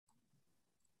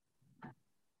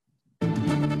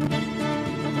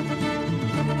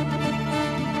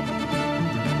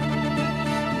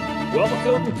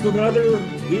Welcome to another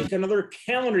week, another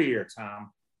calendar year, Tom,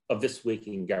 of This Week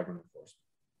in Government Enforcement.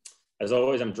 As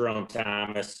always, I'm Jerome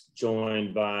Thomas,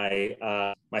 joined by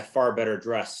my far better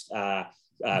dressed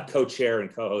co-chair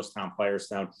and co-host, Tom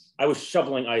Firestone. I was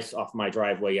shoveling ice off my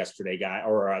driveway yesterday,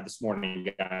 this morning,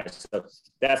 guys. So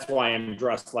that's why I'm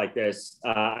dressed like this.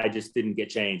 I just didn't get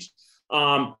changed.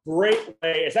 Great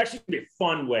way. It's actually going to be a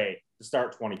fun way to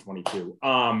start 2022.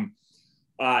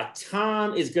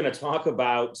 Tom is going to talk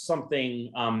about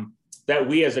something that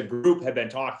we as a group have been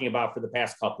talking about for the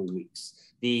past couple of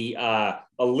weeks. The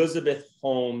Elizabeth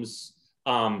Holmes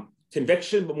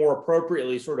conviction, but more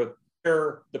appropriately, sort of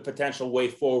where the potential way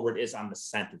forward is on the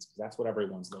sentence, because that's what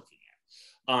everyone's looking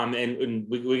at. And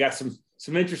we got some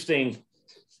interesting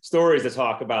stories to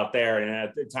talk about there,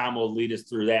 and Tom will lead us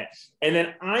through that. And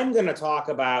then I'm going to talk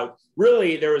about,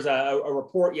 really, there was a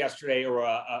report yesterday, or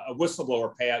a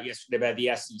whistleblower payout yesterday by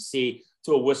the SEC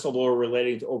to a whistleblower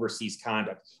relating to overseas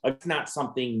conduct. It's not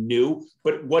something new,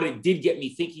 but what it did get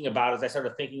me thinking about is I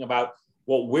started thinking about,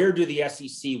 well, where do the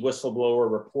SEC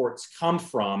whistleblower reports come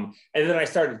from? And then I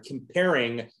started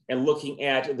comparing and looking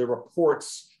at the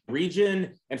reports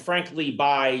region and frankly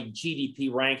by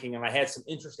GDP ranking, and I had some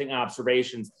interesting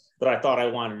observations that I thought I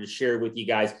wanted to share with you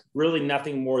guys. Really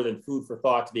nothing more than food for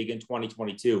thought to begin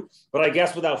 2022. But I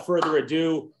guess without further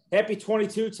ado, happy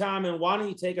 22, Tom, and why don't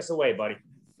you take us away, buddy?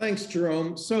 Thanks,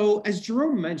 Jerome. So as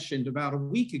Jerome mentioned, about a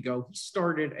week ago, he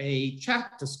started a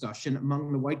chat discussion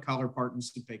among the white-collar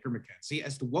partners of Baker McKenzie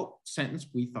as to what sentence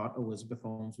we thought Elizabeth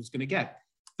Holmes was going to get.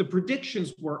 The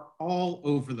predictions were all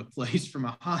over the place, from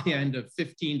a high end of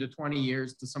 15 to 20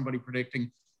 years to somebody predicting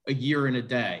a year and a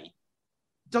day.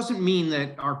 Doesn't mean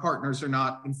that our partners are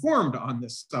not informed on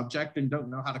this subject and don't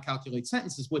know how to calculate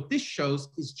sentences. What this shows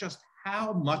is just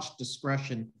how much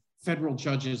discretion federal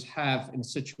judges have in a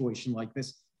situation like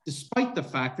this, despite the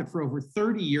fact that for over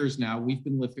 30 years now, we've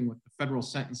been living with the federal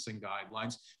sentencing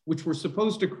guidelines, which were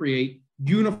supposed to create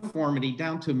uniformity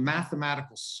down to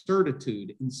mathematical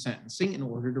certitude in sentencing in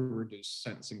order to reduce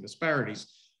sentencing disparities.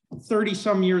 30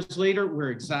 some years later, we're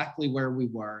exactly where we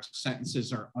were.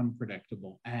 Sentences are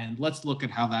unpredictable. And let's look at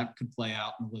how that could play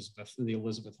out in the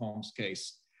Elizabeth Holmes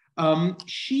case.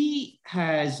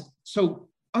 So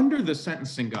under the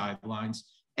sentencing guidelines,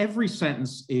 every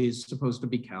sentence is supposed to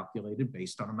be calculated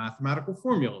based on a mathematical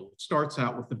formula. It starts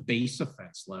out with the base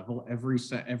offense level.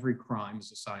 Every crime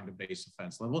is assigned a base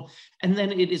offense level, and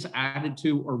then it is added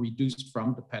to or reduced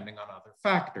from depending on other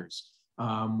factors.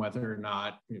 Whether or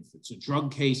not, if it's a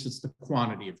drug case, it's the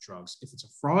quantity of drugs. If it's a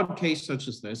fraud case such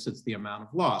as this, it's the amount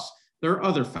of loss. There are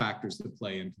other factors that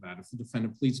play into that. If the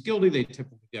defendant pleads guilty, they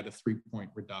typically get a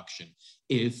 3-point reduction.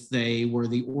 If they were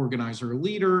the organizer or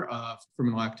leader of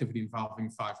criminal activity involving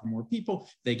 5 or more people,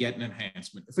 they get an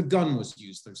enhancement. If a gun was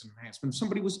used, there's an enhancement. If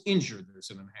somebody was injured,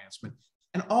 there's an enhancement.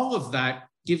 And all of that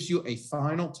gives you a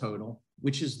final total,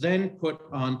 which is then put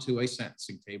onto a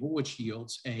sentencing table, which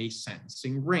yields a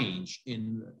sentencing range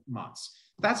in months.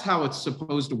 That's how it's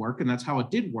supposed to work, and that's how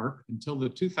it did work until the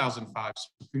 2005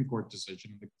 Supreme Court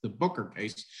decision, the Booker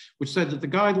case, which said that the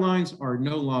guidelines are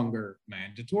no longer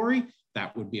mandatory.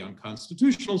 That would be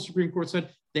unconstitutional, the Supreme Court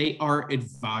said. They are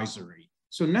advisory.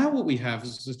 So now what we have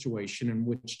is a situation in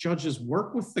which judges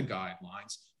work with the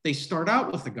guidelines. They start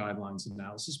out with the guidelines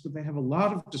analysis, but they have a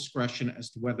lot of discretion as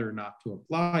to whether or not to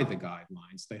apply the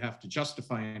guidelines. They have to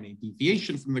justify any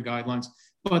deviation from the guidelines,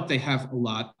 but they have a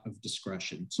lot of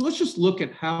discretion. So let's just look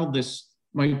at how this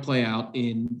might play out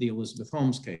in the Elizabeth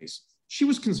Holmes case. She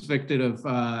was convicted of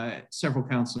several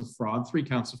counts of fraud, 3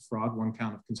 counts of fraud, 1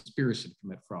 count of conspiracy to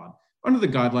commit fraud. Under the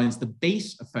guidelines, the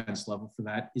base offense level for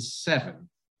that is 7.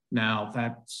 Now,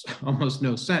 that's almost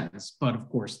no sentence, but of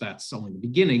course, that's only the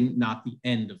beginning, not the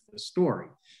end of the story.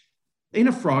 In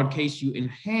a fraud case,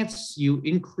 you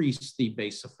increase the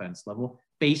base offense level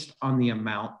based on the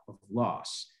amount of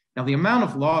loss. Now, the amount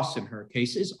of loss in her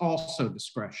case is also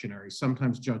discretionary.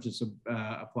 Sometimes judges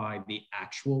apply the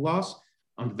actual loss.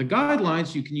 Under the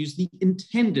guidelines, you can use the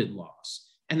intended loss.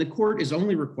 And the court is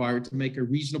only required to make a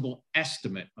reasonable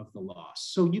estimate of the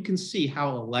loss. So you can see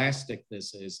how elastic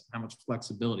this is, how much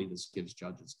flexibility this gives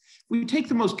judges. We take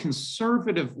the most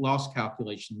conservative loss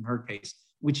calculation in her case,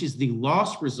 which is the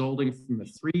loss resulting from the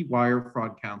 3 wire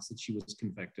fraud counts that she was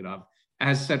convicted of,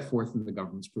 as set forth in the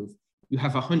government's proof. You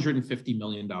have a $150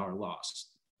 million loss,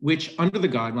 which under the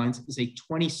guidelines is a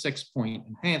 26-point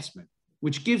enhancement,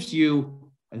 which gives you,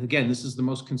 and again, this is the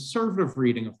most conservative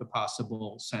reading of the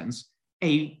possible sentence,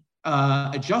 a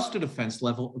adjusted offense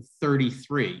level of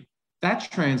 33. That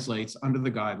translates under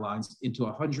the guidelines into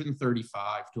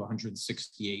 135 to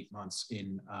 168 months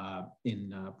in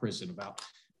prison, about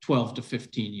 12 to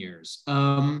 15 years.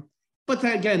 But But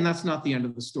that, again, that's not the end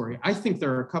of the story. I think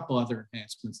there are a couple other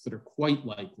enhancements that are quite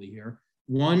likely here.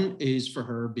 One is for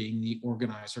her being the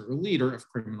organizer or leader of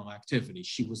criminal activity.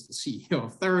 She was the CEO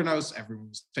of Theranos. Everyone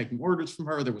was taking orders from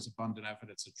her. There was abundant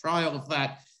evidence at trial of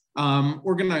that.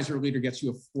 Organizer or leader gets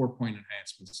you a 4-point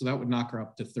enhancement. So that would knock her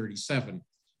up to 37.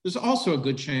 There's also a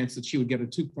good chance that she would get a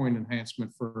 2-point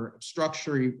enhancement for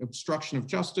obstruction of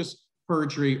justice,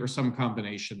 perjury, or some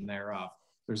combination thereof.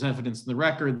 There's evidence in the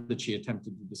record that she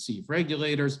attempted to deceive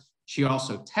regulators. She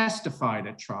also testified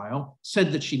at trial,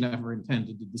 said that she never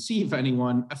intended to deceive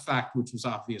anyone, a fact which was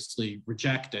obviously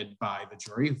rejected by the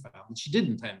jury, who found that she did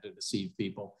intend to deceive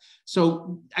people.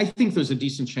 So I think there's a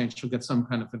decent chance she'll get some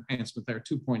kind of enhancement there,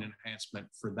 2-point enhancement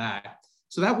for that.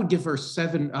 So that would give her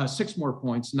 6 more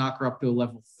points, knock her up to a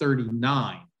level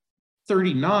 39.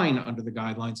 39 under the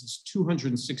guidelines is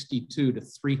 262 to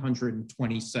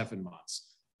 327 months.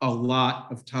 A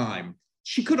lot of time.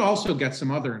 She could also get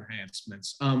some other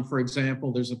enhancements. For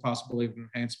example, there's a possibility of an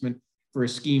enhancement for a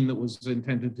scheme that was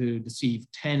intended to deceive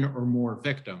 10 or more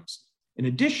victims. In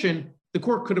addition, the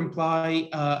court could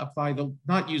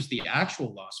not use the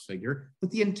actual loss figure, but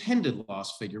the intended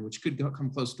loss figure, which could come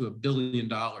close to $1 billion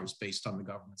based on the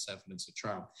government's evidence at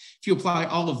trial. If you apply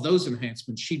all of those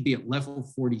enhancements, she'd be at level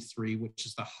 43, which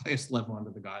is the highest level under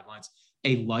the guidelines,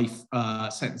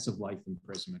 a sentence of life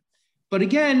imprisonment. But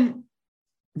again,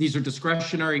 these are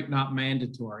discretionary, not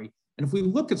mandatory. And if we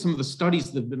look at some of the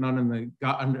studies that have been done in the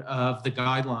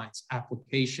guidelines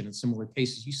application in similar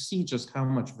cases, you see just how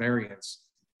much variance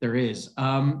there is.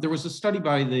 There was a study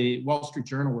by the Wall Street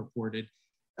Journal reported,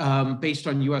 based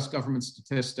on US government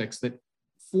statistics, that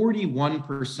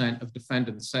 41% of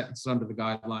defendants sentenced under the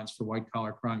guidelines for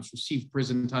white-collar crimes received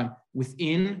prison time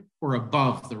within or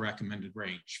above the recommended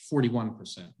range,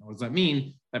 41%. What does that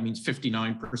mean? That means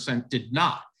 59% did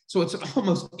not. So it's an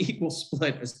almost equal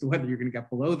split as to whether you're going to get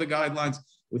below the guidelines,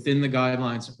 within the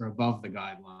guidelines, or above the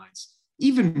guidelines.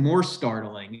 Even more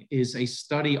startling is a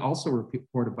study also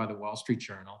reported by the Wall Street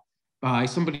Journal by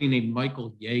somebody named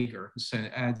Michael Yeager, who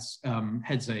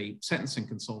heads a sentencing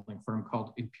consulting firm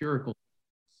called Empirical.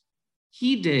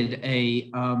 He did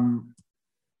a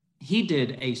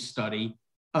study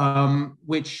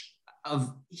which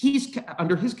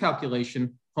under his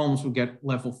calculation, Holmes would get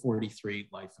level 43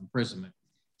 life imprisonment.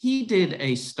 He did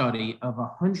a study of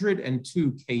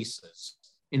 102 cases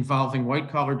involving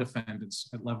white-collar defendants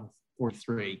at level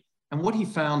 43. And what he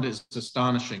found is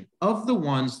astonishing. Of the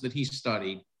ones that he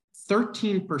studied,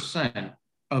 13%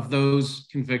 of those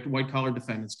white-collar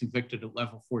defendants convicted at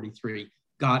level 43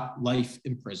 got life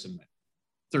imprisonment.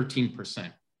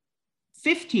 13%.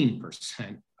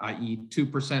 15%, i.e.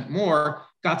 2% more,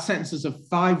 got sentences of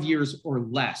 5 years or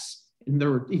less. And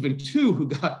there were even 2 who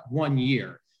got 1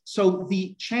 year. So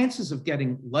the chances of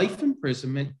getting life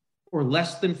imprisonment or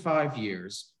less than 5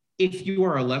 years, if you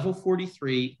are a level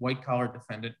 43 white-collar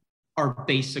defendant, are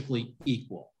basically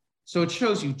equal. So it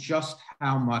shows you just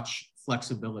how much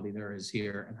flexibility there is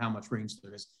here and how much range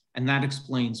there is. And that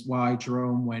explains why,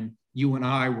 Jerome, when you and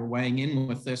I were weighing in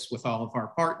with this with all of our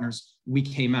partners, we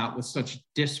came out with such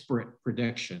disparate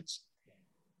predictions.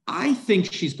 I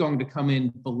think she's going to come in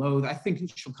below. I think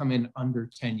she'll come in under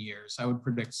 10 years. I would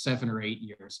predict 7 or 8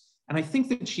 years. And I think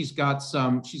that she's going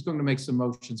to make some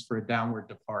motions for a downward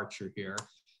departure here.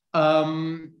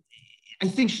 I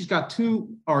think she's got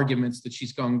 2 arguments that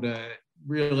she's going to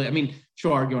really,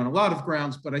 she'll argue on a lot of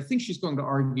grounds, but I think she's going to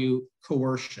argue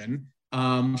coercion.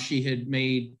 She had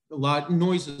made a lot of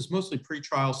noises, mostly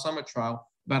pre-trial, some at trial,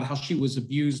 about how she was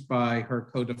abused by her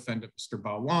co-defendant, Mr.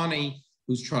 Balwani,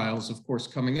 whose trial is, of course,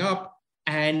 coming up.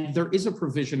 And there is a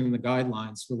provision in the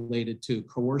guidelines related to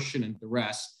coercion and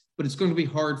duress, but it's going to be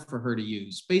hard for her to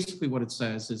use. Basically, what it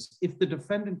says is if the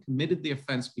defendant committed the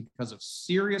offense because of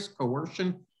serious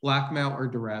coercion, blackmail, or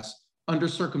duress, under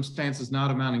circumstances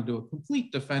not amounting to a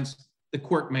complete defense, the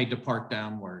court may depart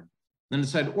downward. Then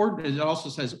it also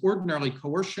says ordinarily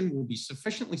coercion will be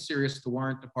sufficiently serious to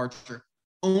warrant departure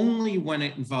only when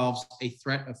it involves a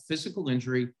threat of physical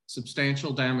injury,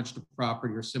 substantial damage to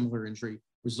property, or similar injury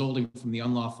resulting from the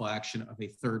unlawful action of a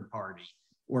third party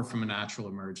or from a natural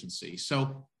emergency.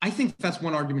 So I think that's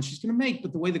one argument she's going to make,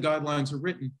 but the way the guidelines are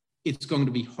written, it's going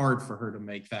to be hard for her to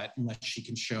make that unless she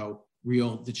can show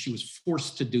that she was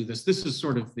forced to do this. This is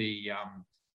sort of the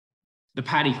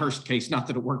Patty Hearst case, not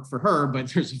that it worked for her, but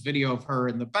there's a video of her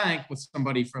in the bank with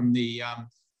somebody from the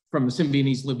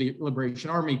Symbionese Liberation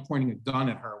Army pointing a gun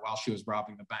at her while she was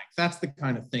robbing the bank. That's the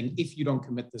kind of thing. If you don't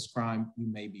commit this crime, you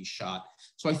may be shot.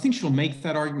 So I think she'll make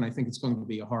that argument. I think it's going to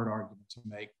be a hard argument to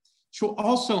make. She'll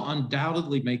also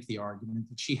undoubtedly make the argument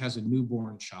that she has a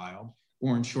newborn child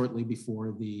born shortly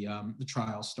before the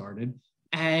trial started.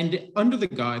 And under the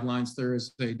guidelines, there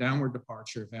is a downward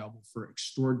departure available for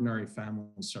extraordinary family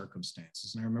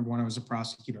circumstances. And I remember when I was a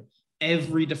prosecutor,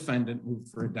 every defendant moved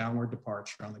for a downward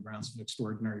departure on the grounds of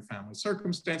extraordinary family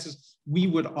circumstances. We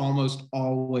would almost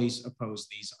always oppose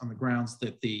these on the grounds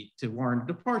that to warrant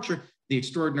a departure, the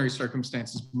extraordinary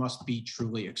circumstances must be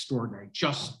truly extraordinary,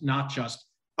 not just,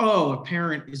 oh, a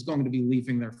parent is going to be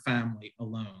leaving their family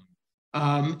alone.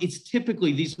 It's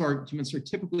typically, these arguments are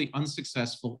typically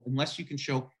unsuccessful unless you can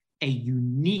show a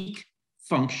unique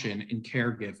function in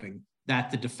caregiving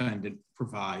that the defendant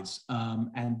provides,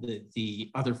 and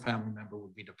the other family member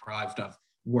would be deprived of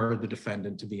were the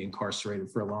defendant to be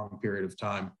incarcerated for a long period of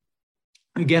time.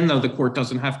 Again, though, the court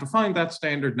doesn't have to find that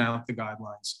standard now that the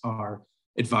guidelines are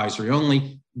advisory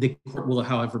only. The court will,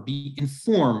 however, be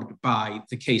informed by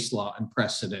the case law and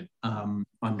precedent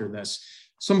under this.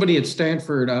 Somebody at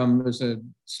Stanford, there's a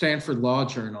Stanford Law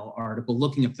Journal article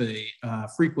looking at the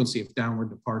frequency of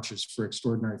downward departures for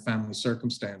extraordinary family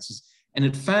circumstances. And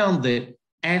it found that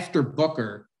after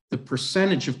Booker, the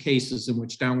percentage of cases in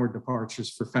which downward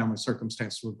departures for family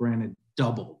circumstances were granted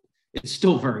doubled. It's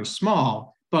still very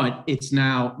small, but it's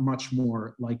now much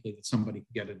more likely that somebody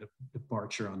could get a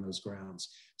departure on those grounds.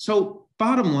 So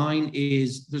bottom line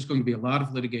is there's going to be a lot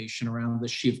of litigation around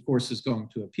this. She, of course, is going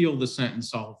to appeal the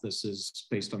sentence. All of this is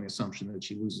based on the assumption that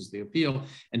she loses the appeal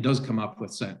and does come up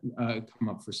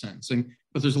for sentencing.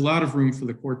 But there's a lot of room for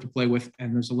the court to play with,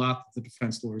 and there's a lot that the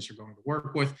defense lawyers are going to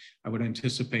work with. I would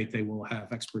anticipate they will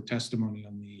have expert testimony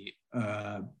on the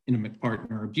intimate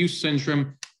partner abuse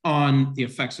syndrome, on the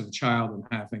effects of a child and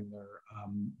having their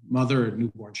mother, a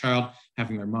newborn child,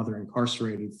 having their mother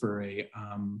incarcerated for a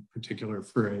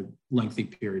lengthy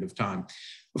period of time.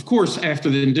 Of course, after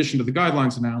the addition to the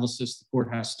guidelines analysis, the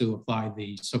court has to apply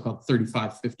the so-called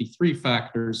 3553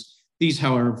 factors. These,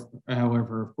 however,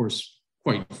 of course,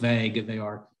 quite vague. They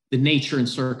are the nature and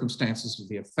circumstances of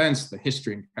the offense, the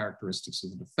history and characteristics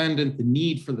of the defendant, the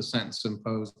need for the sentence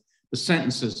imposed, the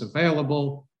sentences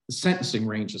available, the sentencing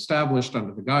range established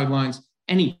under the guidelines,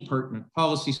 any pertinent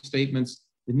policy statements,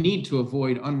 the need to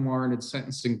avoid unwarranted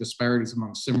sentencing disparities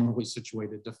among similarly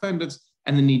situated defendants,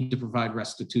 and the need to provide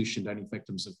restitution to any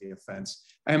victims of the offense.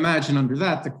 I imagine under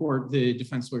that, the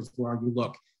defense lawyers will argue,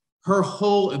 look, her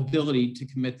whole ability to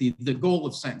commit the goal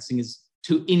of sentencing is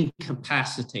to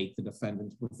incapacitate the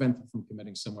defendant, to prevent them from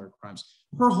committing similar crimes.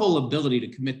 Her whole ability to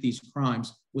commit these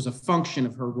crimes was a function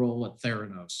of her role at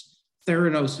Theranos.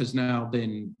 Theranos has now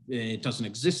it doesn't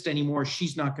exist anymore.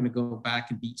 She's not going to go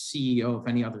back and be CEO of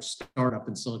any other startup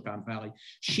in Silicon Valley.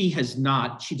 She does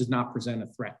not present a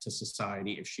threat to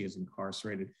society if she is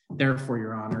incarcerated. Therefore,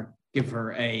 Your Honor, give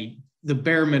her the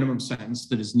bare minimum sentence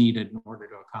that is needed in order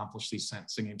to accomplish these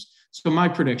sentencing aims. So my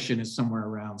prediction is somewhere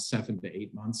around 7 to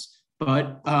 8 months,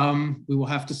 but we will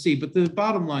have to see. But the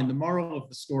bottom line, the moral of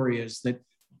the story is that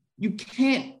you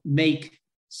can't make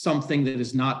something that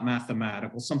is not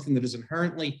mathematical, something that is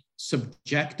inherently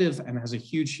subjective and has a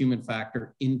huge human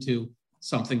factor into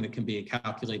something that can be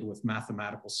calculated with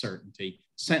mathematical certainty.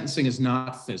 Sentencing is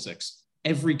not physics.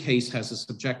 Every case has a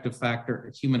subjective factor,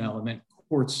 a human element.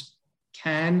 Courts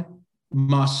can,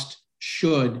 must,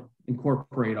 should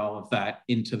incorporate all of that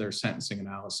into their sentencing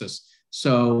analysis.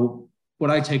 So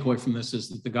what I take away from this is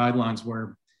that the guidelines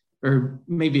were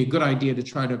maybe a good idea to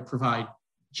try to provide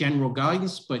general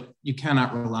guidance, but you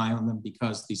cannot rely on them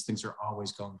because these things are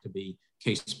always going to be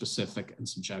case specific and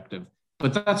subjective.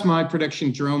 But that's my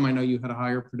prediction. Jerome, I know you had a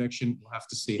higher prediction. We'll have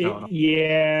to see how it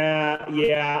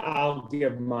Yeah, I'll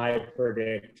give my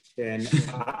prediction.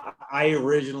 I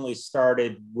originally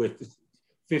started with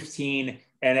 15,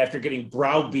 and after getting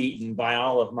browbeaten by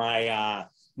all of my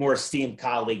more esteemed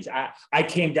colleagues, I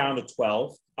came down to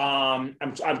 12. I'm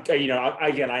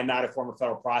not a former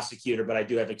federal prosecutor, but I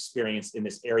do have experience in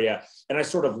this area. And I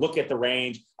sort of look at the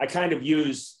range. I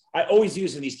always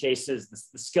use in these cases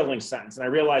the Skilling sentence. And I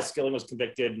realized Skilling was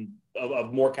convicted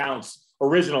of more counts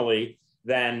originally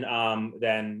than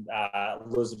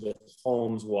Elizabeth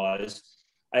Holmes was.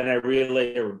 And I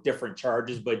realized there were different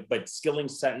charges, but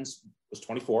Skilling's sentence was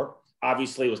 24.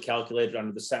 Obviously, it was calculated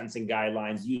under the sentencing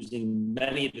guidelines using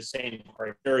many of the same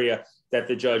criteria that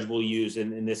the judge will use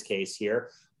in this case here.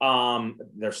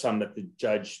 There's some that the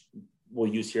judge will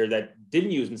use here that didn't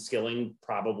use in Skilling,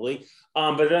 probably.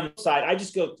 But on the side, I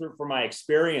just go through from my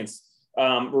experience,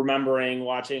 remembering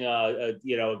watching a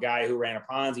guy who ran a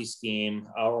Ponzi scheme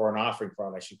or an offering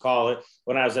fraud, I should call it,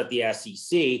 when I was at the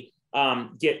SEC.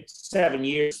 get 7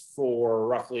 years for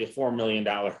roughly a $4 million,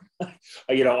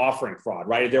 offering fraud,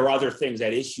 right? There are other things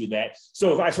at issue that.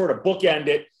 So if I sort of bookend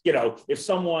it, if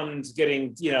someone's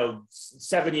getting,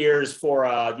 7 years for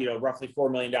a, roughly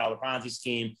 $4 million Ponzi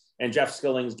scheme, and Jeff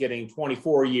Skilling's getting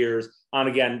 24 years on,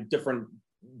 again,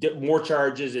 more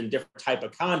charges and different type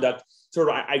of conduct. Sort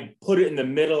of, I put it in the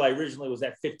middle. I originally was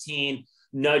at 15,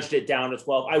 nudged it down to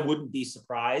 12. I wouldn't be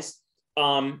surprised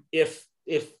if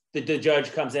the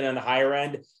judge comes in on the higher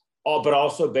end, but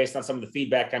also based on some of the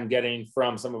feedback I'm getting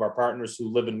from some of our partners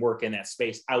who live and work in that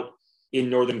space out in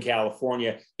Northern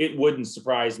California, it wouldn't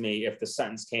surprise me if the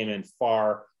sentence came in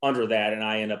far under that and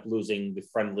I end up losing the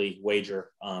friendly wager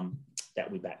that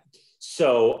we bet.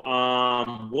 So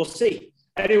we'll see.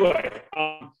 Anyway,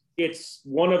 it's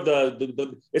one of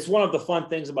the fun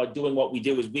things about doing what we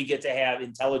do is we get to have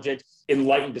intelligent,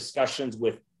 enlightened discussions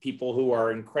with people who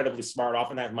are incredibly smart,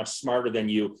 oftentimes much smarter than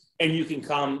you, and you can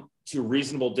come to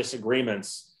reasonable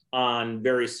disagreements on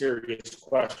very serious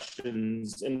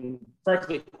questions, and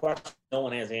frankly, questions no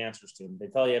one has answers to. They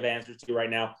tell you have answers to right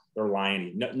now, they're lying to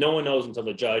you. No one knows until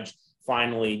the judge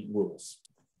finally rules.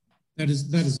 That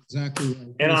is exactly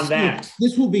right. And on that,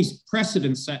 this will be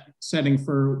precedent setting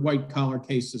for white collar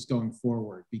cases going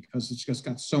forward because it's just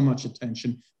got so much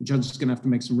attention. The judge is going to have to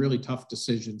make some really tough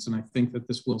decisions, and I think that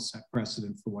this will set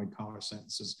precedent for white collar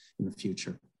sentences in the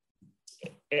future.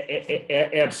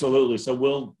 Absolutely. So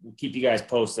we'll keep you guys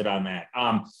posted on that.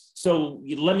 So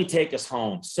let me take us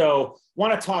home. So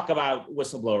want to talk about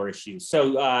whistleblower issues.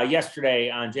 So yesterday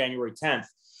on January 10th,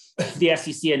 the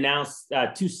SEC announced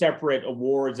two separate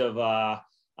awards of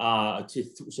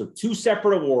two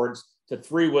separate awards to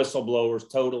three whistleblowers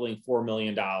totaling $4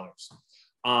 million,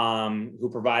 who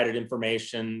provided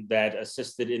information that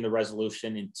assisted in the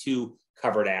resolution in two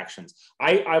covered actions.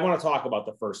 I want to talk about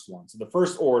the first one. So the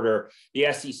first order,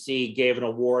 the SEC gave an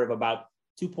award of about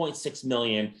 $2.6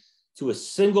 million to a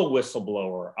single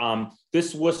whistleblower.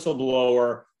 This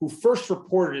whistleblower, who first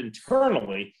reported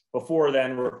internally before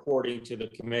then reporting to the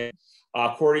committee,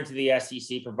 according to the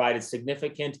SEC, provided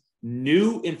significant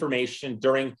new information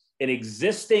during an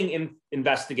existing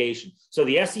investigation. So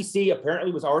the SEC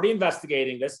apparently was already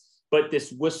investigating this, but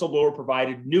this whistleblower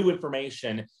provided new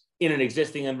information in an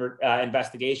existing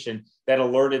investigation that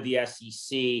alerted the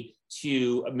SEC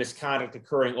to a misconduct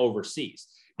occurring overseas.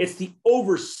 It's the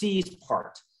overseas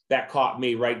part that caught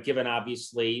me, right? Given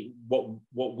obviously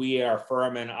what we, our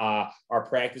firm and our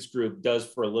practice group does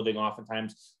for a living.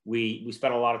 Oftentimes we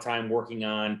spend a lot of time working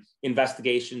on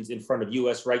investigations in front of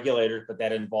US regulators, but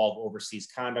that involve overseas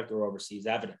conduct or overseas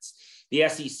evidence. The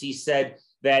SEC said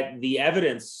that the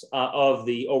evidence of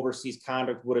the overseas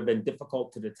conduct would have been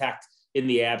difficult to detect in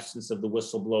the absence of the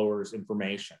whistleblower's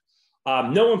information.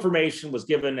 No information was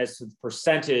given as to the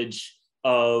percentage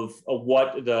of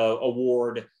what the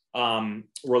award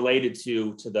related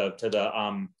to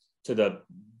the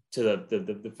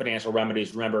financial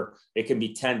remedies. Remember, it can be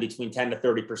between 10 to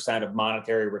 30% of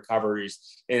monetary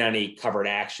recoveries in any covered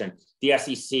action. The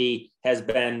SEC has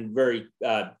been very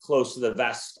close to the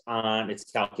vest on its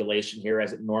calculation here,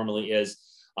 as it normally is.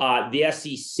 The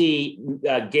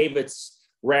SEC gave its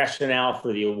rationale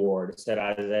for the award. It said,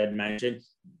 as I had mentioned,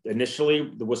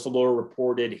 initially, the whistleblower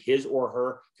reported his or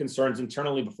her concerns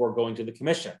internally before going to the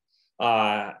commission.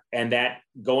 And that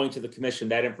going to the commission,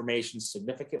 that information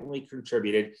significantly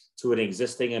contributed to an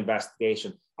existing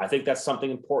investigation. I think that's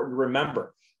something important to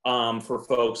remember for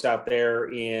folks out there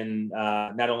in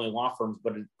not only law firms,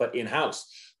 but in-house.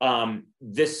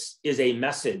 This is a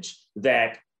message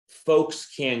that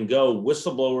folks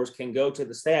whistleblowers can go to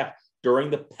the staff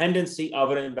during the pendency of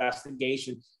an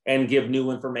investigation and give new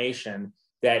information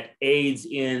that aids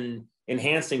in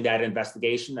enhancing that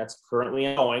investigation that's currently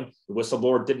ongoing. The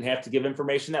whistleblower didn't have to give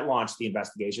information that launched the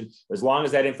investigation. As long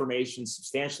as that information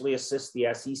substantially assists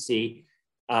the SEC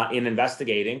in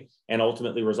investigating and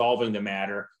ultimately resolving the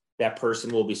matter, that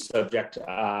person will be subject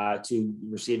to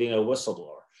receiving a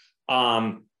whistleblower.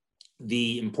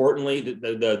 Importantly,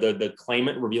 the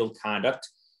claimant revealed conduct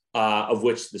of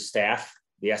which the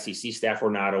SEC staff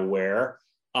were not aware.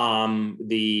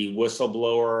 The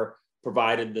whistleblower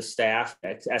provided the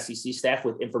SEC staff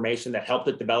with information that helped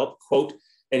it develop, quote,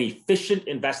 an efficient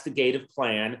investigative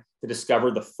plan to discover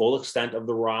the full extent of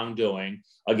the wrongdoing.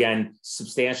 Again,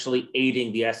 substantially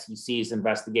aiding the SEC's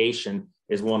investigation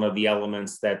is one of the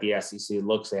elements that the SEC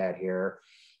looks at here.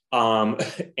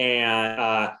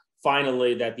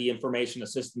 Finally, that the information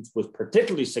assistance was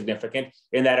particularly significant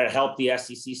in that it helped the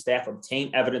SEC staff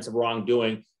obtain evidence of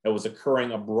wrongdoing that was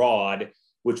occurring abroad,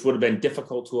 which would have been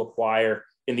difficult to acquire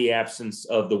in the absence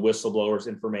of the whistleblower's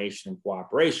information and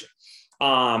cooperation.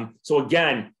 So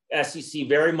again, SEC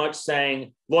very much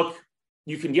saying, look,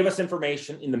 you can give us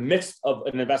information in the midst of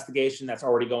an investigation that's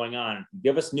already going on.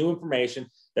 Give us new information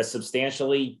that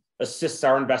substantially assists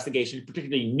our investigation,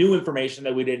 particularly new information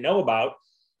that we didn't know about.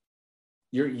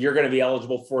 You're going to be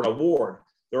eligible for an award.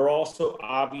 They're also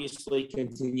obviously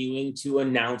continuing to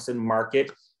announce and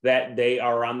market that they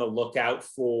are on the lookout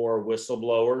for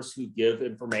whistleblowers who give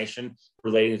information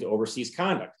relating to overseas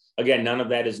conduct. Again, none of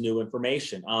that is new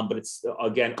information, but it's,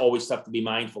 again, always stuff to be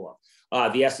mindful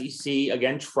of. The SEC,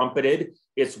 again, trumpeted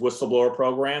its whistleblower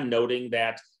program, noting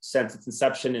that since its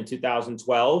inception in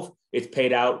 2012, it's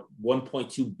paid out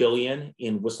 $1.2 billion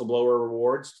in whistleblower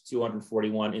rewards to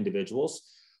 241 individuals.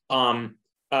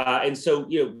 And so,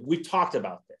 we talked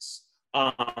about this.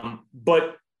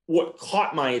 But what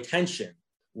caught my attention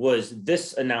was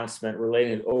this announcement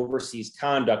relating to overseas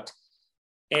conduct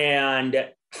and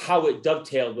how it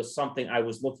dovetailed with something I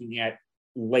was looking at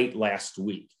late last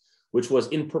week, which was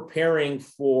in preparing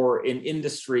for an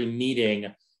industry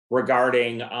meeting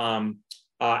regarding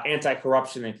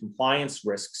anti-corruption and compliance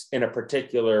risks in a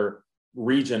particular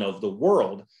region of the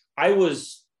world. I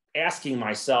was asking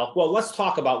myself, well, let's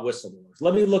talk about whistleblowers.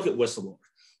 Let me look at whistleblowers.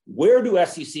 Where do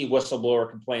SEC whistleblower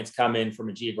complaints come in from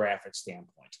a geographic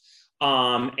standpoint?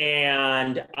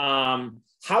 And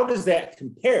how does that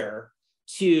compare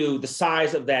to the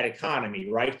size of that economy,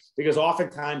 right? Because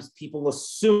oftentimes people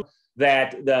assume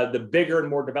that the bigger and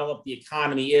more developed the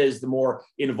economy is, the more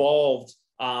involved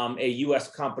a U.S.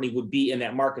 company would be in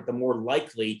that market, the more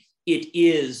likely it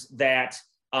is that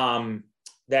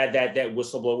that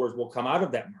whistleblowers will come out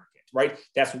of that market, right?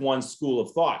 That's one school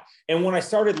of thought. And when I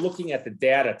started looking at the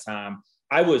data, Tom,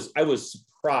 I was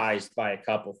surprised by a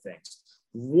couple things.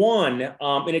 One,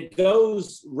 and it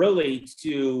goes really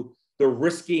to the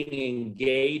risking and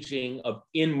engaging of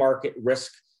in-market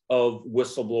risk of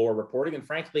whistleblower reporting, and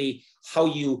frankly, how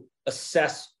you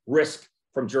assess risk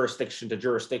from jurisdiction to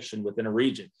jurisdiction within a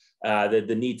region,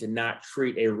 the need to not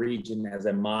treat a region as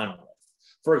a monolith.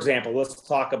 For example, let's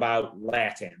talk about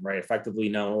LATAM, right? Effectively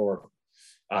known, or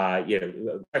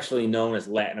actually known as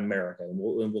Latin America, and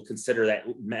we'll consider that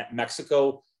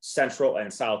Mexico, Central,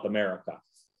 and South America.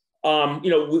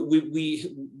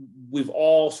 We've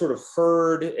all sort of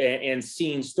heard and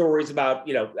seen stories about,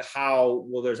 how,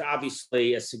 well, there's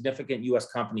obviously a significant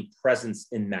U.S. company presence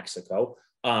in Mexico.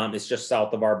 It's just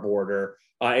south of our border.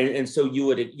 And so you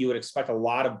would expect a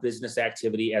lot of business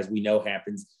activity, as we know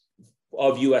happens,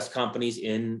 of U.S. companies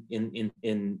in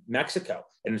Mexico.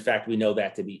 And in fact, we know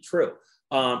that to be true.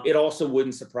 It also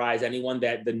wouldn't surprise anyone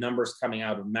that the numbers coming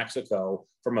out of Mexico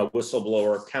from a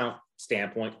whistleblower count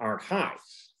standpoint aren't high.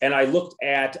 And I looked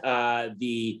at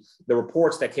the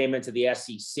reports that came into the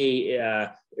SEC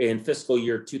in fiscal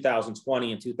year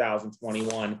 2020 and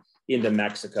 2021 into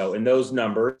Mexico. And those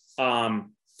numbers,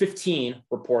 15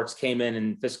 reports came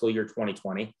in fiscal year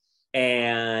 2020,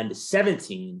 and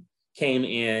 17 came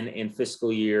in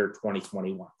fiscal year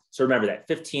 2021. So remember that,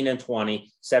 15 and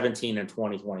 20, 17 and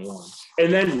 2021.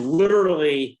 And then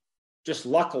literally, just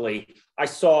luckily, I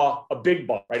saw a big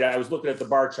bar, right? I was looking at the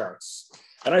bar charts.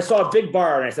 And I saw a big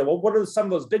bar, and I said, well, what are some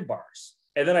of those big bars?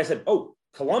 And then I said, oh,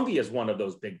 Colombia is one of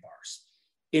those big bars.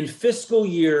 In fiscal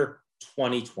year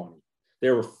 2020,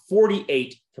 there were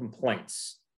 48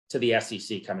 complaints to the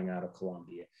SEC coming out of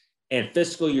Colombia. And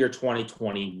fiscal year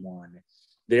 2021,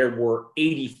 there were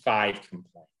 85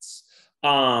 complaints.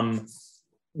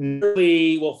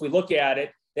 Nearly, well, if we look at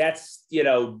it, that's,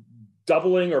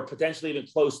 doubling or potentially even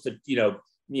close to,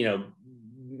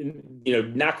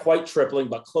 not quite tripling,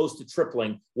 but close to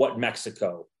tripling what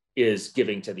Mexico is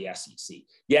giving to the SEC.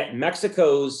 Yet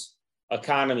Mexico's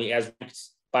economy, as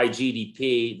by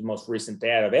GDP, the most recent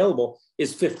data available,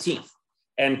 is 15th,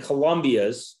 and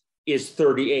Colombia's is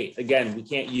 38th. Again, we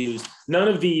can't use, none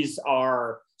of these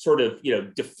are sort of,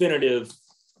 definitive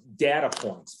data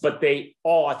points, but they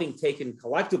all, I think, taken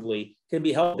collectively, can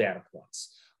be held data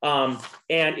points.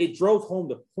 And it drove home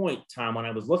the point, Tom, when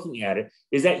I was looking at it,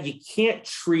 is that you can't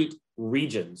treat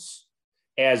regions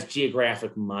as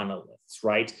geographic monoliths,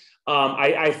 right?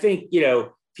 I think,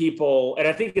 people, and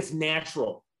I think it's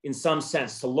natural in some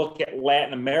sense to look at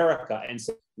Latin America and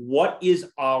say, what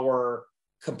is our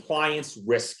compliance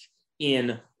risk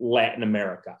in Latin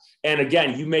America? And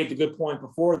again, you made the good point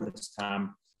before this,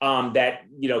 Tom, that,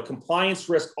 compliance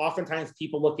risk, oftentimes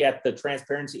people look at the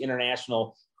Transparency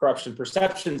International Corruption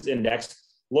Perceptions Index,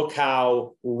 look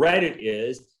how red it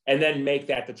is, and then make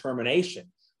that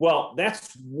determination. Well,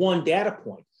 that's one data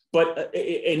point, but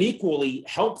an equally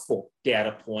helpful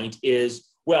data point is,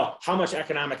 well, how much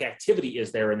economic activity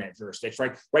is there in that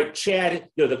jurisdiction, right? Chad,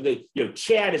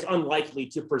 Chad is unlikely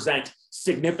to present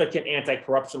significant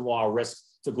anti-corruption law risks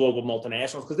to global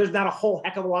multinationals because there's not a whole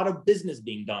heck of a lot of business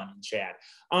being done in Chad.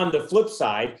 On the flip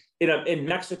side, in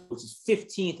Mexico, which is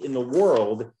 15th in the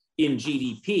world in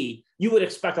GDP, you would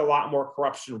expect a lot more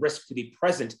corruption risk to be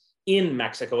present in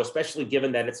Mexico, especially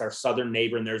given that it's our southern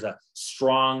neighbor and there's a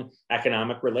strong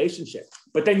economic relationship.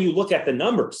 But then you look at the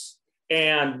numbers,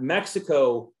 and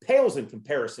Mexico pales in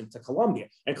comparison to Colombia.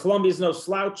 And Colombia is no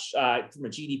slouch from a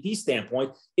GDP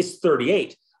standpoint. It's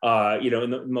 38,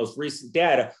 in the most recent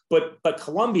data. But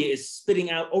Colombia is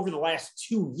spitting out over the last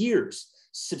 2 years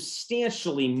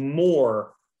substantially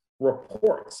more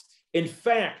reports. In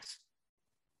fact,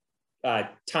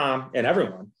 Tom and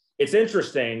everyone, it's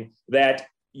interesting that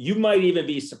you might even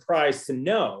be surprised to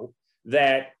know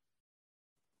that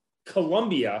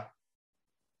Colombia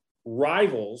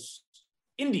rivals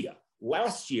India.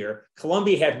 Last year,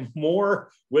 Colombia had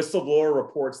more whistleblower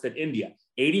reports than India,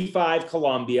 85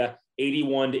 Colombia,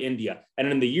 81 to India.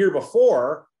 And in the year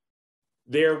before,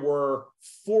 there were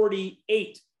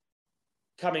 48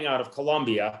 coming out of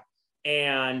Colombia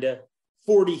and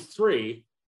 43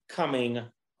 coming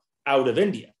out of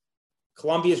India.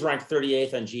 Colombia is ranked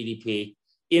 38th on GDP.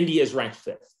 India is ranked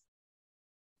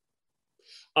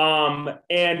 5th.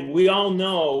 And we all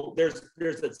know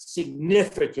there's a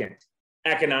significant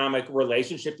economic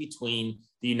relationship between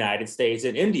the United States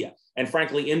and India. And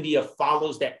frankly, India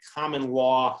follows that common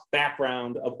law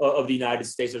background of the United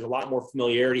States. There's a lot more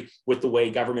familiarity with the way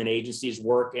government agencies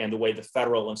work and the way the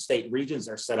federal and state regions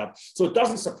are set up. So it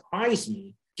doesn't surprise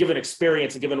me, given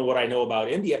experience and given what I know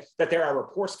about India, that there are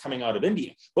reports coming out of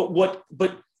India. But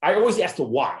I always ask the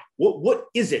why. What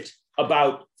is it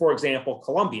about, for example,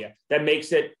 Colombia that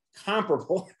makes it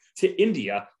comparable to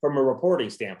India from a reporting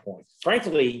standpoint?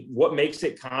 Frankly, what makes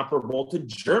it comparable to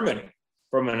Germany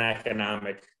from an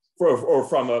economic or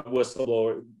from a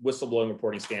whistleblowing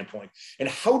reporting standpoint? And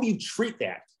how do you treat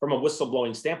that from a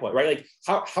whistleblowing standpoint, right? Like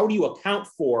how do you account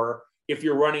for, if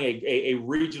you're running a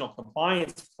regional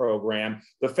compliance program,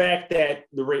 the fact that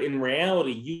in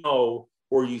reality, you know,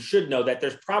 or you should know that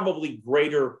there's probably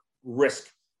greater risk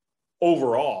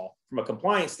overall from a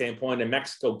compliance standpoint in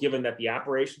Mexico, given that the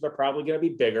operations are probably going to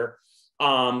be bigger,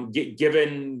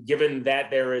 given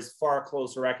that there is far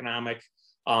closer economic,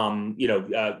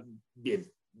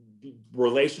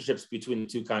 relationships between the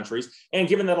two countries, and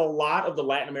given that a lot of the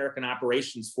Latin American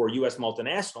operations for U.S.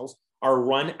 multinationals are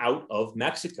run out of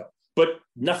Mexico. But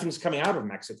nothing's coming out of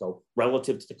Mexico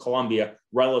relative to Colombia,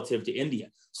 relative to India.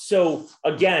 So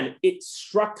again, it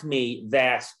struck me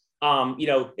that, and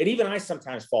even I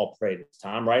sometimes fall prey to this,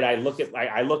 Tom, right? I look at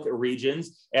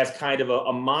regions as kind of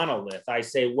a monolith. I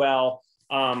say, well,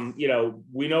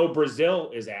 we know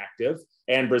Brazil is active,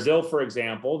 and Brazil, for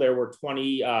example, there were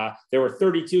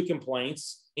 32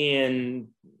 complaints in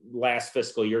last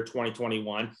fiscal year,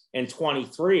 2021, and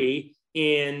 23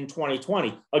 in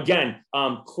 2020. Again,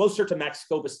 closer to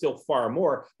Mexico, but still far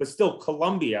more. But still,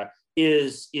 Colombia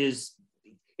it's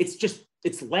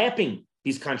lapping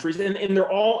these countries, and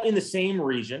they're all in the same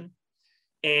region,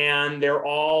 and they're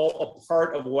all a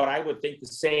part of what I would think the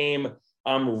same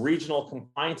regional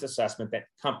compliance assessment that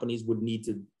companies would need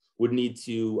to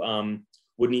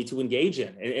engage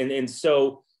in. And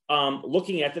so,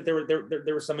 looking at that,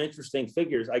 there were some interesting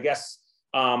figures. I guess,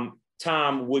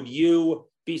 Tom, would you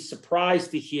be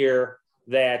surprised to hear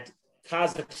that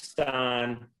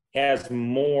Kazakhstan has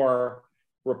more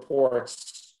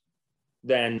reports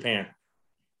than Japan?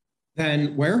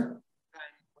 Than where?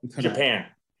 Japan.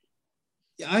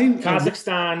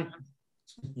 Kazakhstan,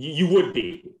 you would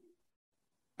be.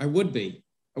 I would be.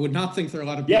 I would not think there are a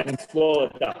lot of people. Yes, well,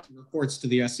 it does. Reports to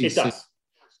the SEC. It does.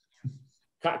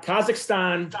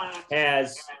 Kazakhstan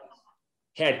has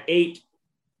had 8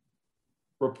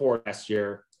 reports last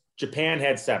year. Japan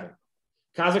had 7.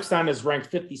 Kazakhstan is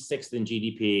ranked 56th in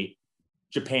GDP.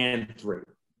 Japan 3.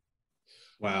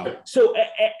 Wow. So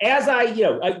as I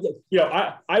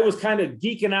was kind of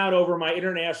geeking out over my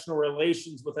international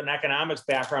relations with an economics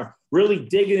background, really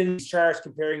digging in these charts,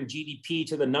 comparing GDP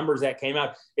to the numbers that came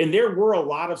out. And there were a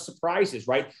lot of surprises,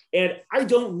 right? And I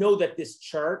don't know that this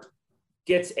chart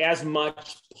gets as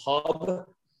much pub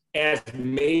as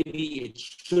maybe it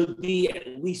should be,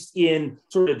 at least in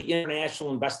sort of the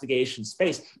international investigation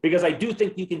space, because I do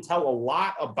think you can tell a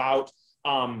lot about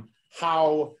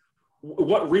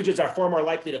what regions are far more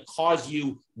likely to cause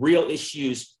you real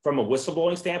issues from a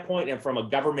whistleblowing standpoint and from a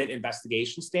government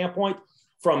investigation standpoint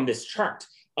from this chart.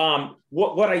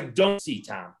 What I don't see,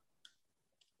 Tom,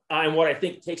 and what I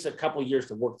think takes a couple of years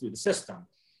to work through the system,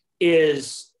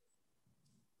 is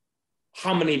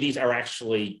how many of these are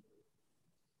actually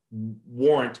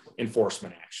warrant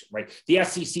enforcement action, right? The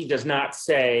SEC does not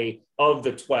say, of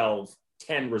the 12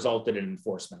 10 resulted in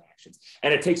enforcement actions.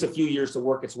 And it takes a few years to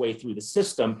work its way through the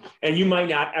system. And you might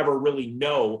not ever really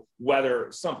know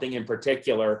whether something in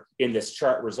particular in this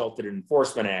chart resulted in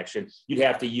enforcement action. You'd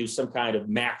have to use some kind of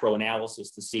macro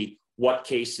analysis to see what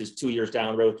cases 2 years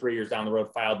down the road, 3 years down the road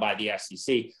filed by the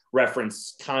SEC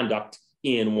reference conduct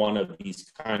in one of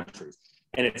these countries.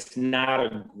 And it's not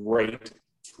a great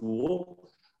tool.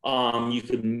 You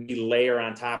could layer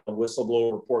on top a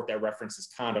whistleblower report that references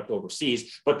conduct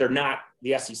overseas, but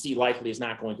the SEC likely is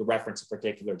not going to reference a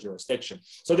particular jurisdiction.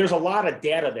 So there's a lot of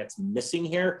data that's missing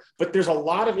here, but there's a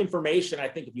lot of information, I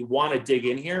think, if you want to dig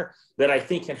in here, that I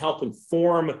think can help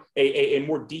inform a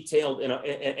more detailed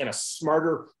and a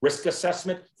smarter risk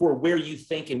assessment for where you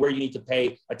think and where you need to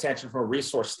pay attention from a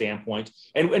resource standpoint,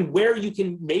 and where you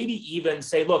can maybe even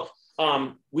say, look,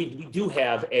 we do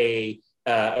have a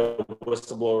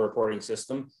whistleblower reporting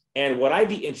system. And what I'd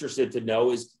be interested to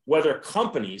know is whether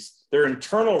companies, their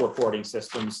internal reporting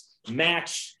systems,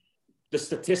 match the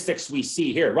statistics we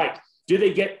see here. Right. Do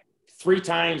they get 3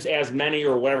 times as many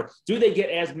or whatever? Do they get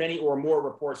as many or more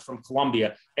reports from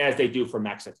Colombia as they do from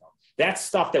Mexico? That's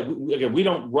stuff that, we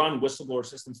don't run whistleblower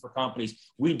systems for companies.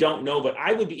 We don't know, but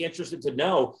I would be interested to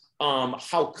know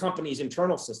how companies'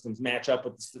 internal systems match up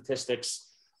with the statistics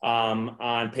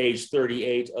on page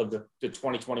 38 of the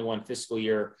 2021 fiscal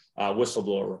year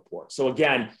whistleblower report. So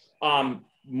again,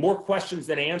 more questions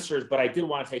than answers, but I did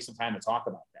want to take some time to talk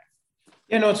about that.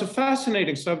 Yeah, no, it's a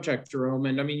fascinating subject, Jerome.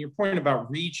 And I mean, your point about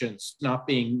regions not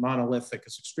being monolithic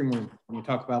is extremely important when you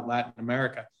talk about Latin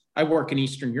America. I work in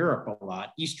Eastern Europe a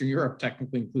lot. Eastern Europe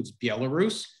technically includes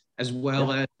Belarus as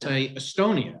well as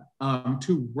Estonia,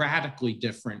 2 radically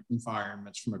different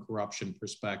environments from a corruption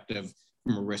perspective,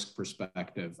 from a risk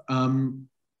perspective.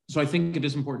 So I think it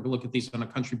is important to look at these on a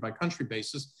country by country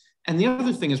basis. And the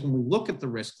other thing is when we look at the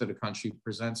risk that a country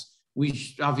presents,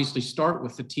 we obviously start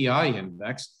with the TI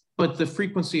index, but the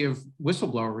frequency of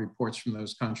whistleblower reports from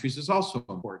those countries is also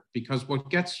important, because what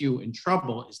gets you in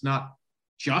trouble is not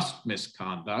just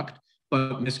misconduct,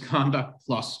 but misconduct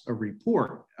plus a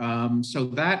report. So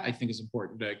that I think is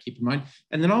important to keep in mind.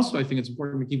 And then also I think it's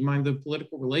important to keep in mind the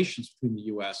political relations between the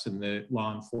US and the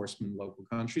law enforcement in local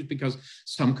countries, because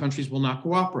some countries will not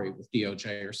cooperate with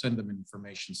DOJ or send them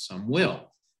information, some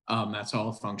will. That's all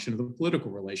a function of the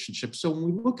political relationship. So when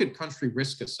we look at country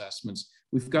risk assessments,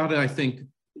 we've got to, I think,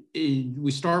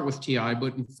 we start with TI,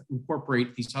 but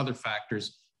incorporate these other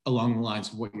factors along the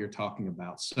lines of what you're talking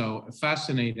about. So a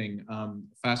fascinating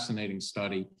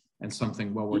study, and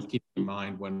something well worth keeping in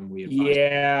mind when we advise.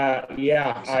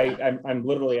 Yeah. I'm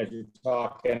literally, as you're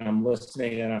talking, I'm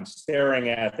listening and I'm staring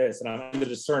at this, and I'm going to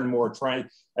discern more.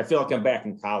 I feel like I'm back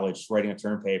in college writing a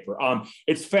term paper.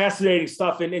 It's fascinating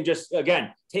stuff, and just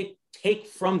again, take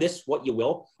from this what you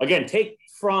will. Again, take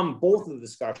from both of the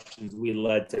discussions we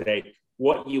led today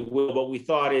what you will, but we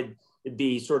thought it'd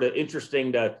be sort of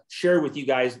interesting to share with you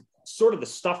guys sort of the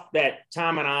stuff that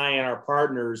Tom and I and our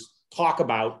partners talk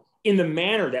about in the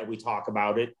manner that we talk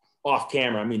about it off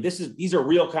camera. I mean, these are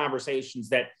real conversations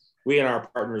that we and our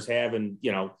partners have. And,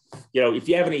 if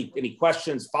you have any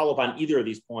questions, follow up on either of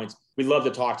these points, we'd love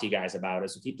to talk to you guys about it.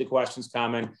 So keep the questions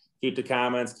coming, keep the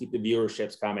comments, keep the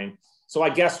viewerships coming. So I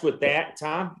guess with that,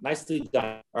 Tom, nicely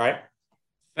done. All right.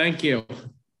 Thank you.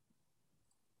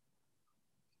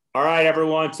 All right,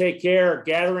 everyone, take care.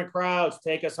 Gathering crowds,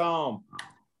 take us home.